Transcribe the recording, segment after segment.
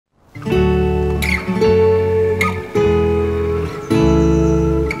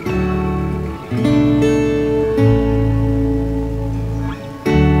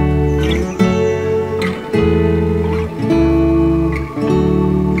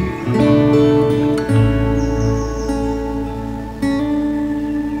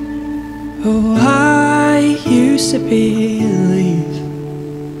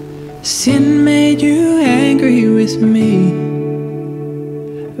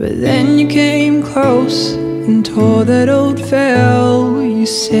But then you came close and tore that old veil. You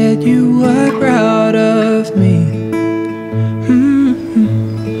said you were proud of me.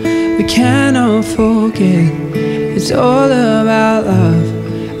 We cannot forget, it's all about love.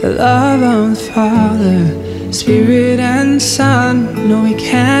 The love of the Father, Spirit and Son. No, we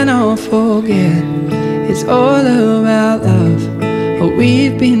cannot forget, it's all about love. Oh,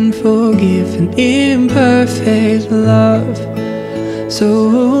 we've been forgiven in perfect love. So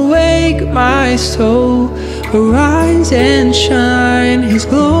awake my soul, arise and shine. His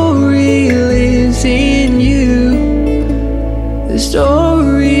glory lives in you. The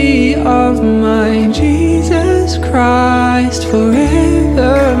story of my Jesus Christ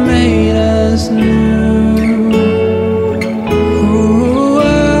forever made us new.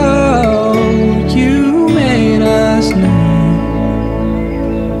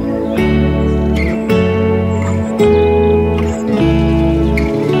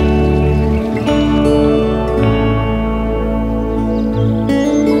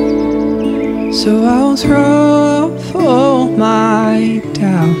 So I'll throw off all my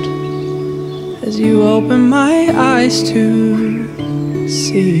doubt as you open my eyes to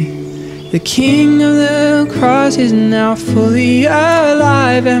see the King of the cross is now fully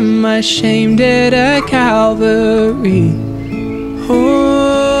alive, and my shame dead at Calvary.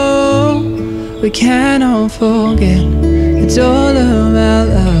 Oh, we cannot forget, it's all about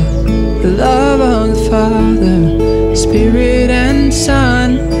love. The love of the Father, Spirit and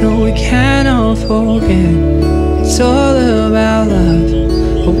Son. No, we cannot forget, it's all about love.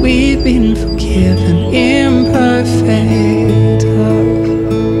 But we've been forgiven in perfect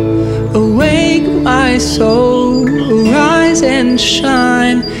love. Awake my soul, arise and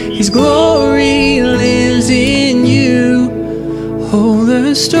shine. His glory lives in you. Oh,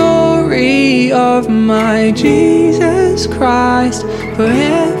 the story of my Jesus Christ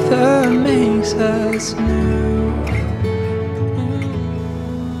forever makes us new.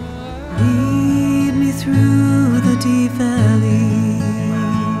 Lead me through the deep valleys,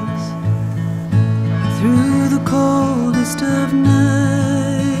 through the coldest of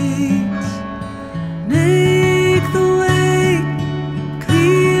nights. Make the way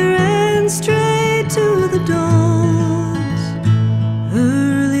clear and straight to the dawn's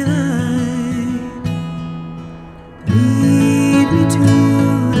early light. Lead me to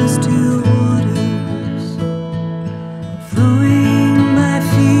the still waters, flowing by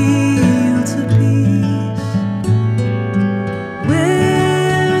fields of peace,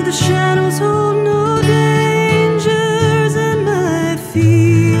 where the shadows hold no dangers, and my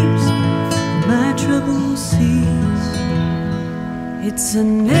fears and my troubles cease. It's a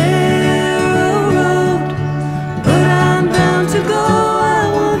narrow road, but I'm bound to go. I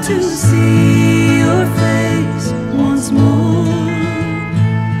want to see your face once more.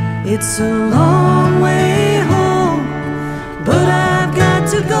 It's a long way home, but I've got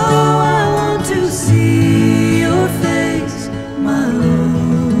to go. I want to see your face, my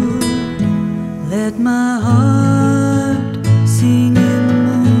Lord. Let my heart sing in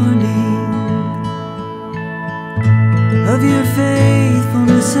the morning of your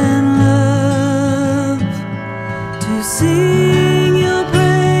faithfulness and love, to sing your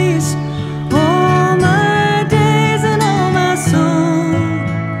praise all my days, and all my soul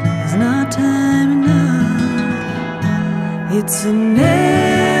is not time enough. It's a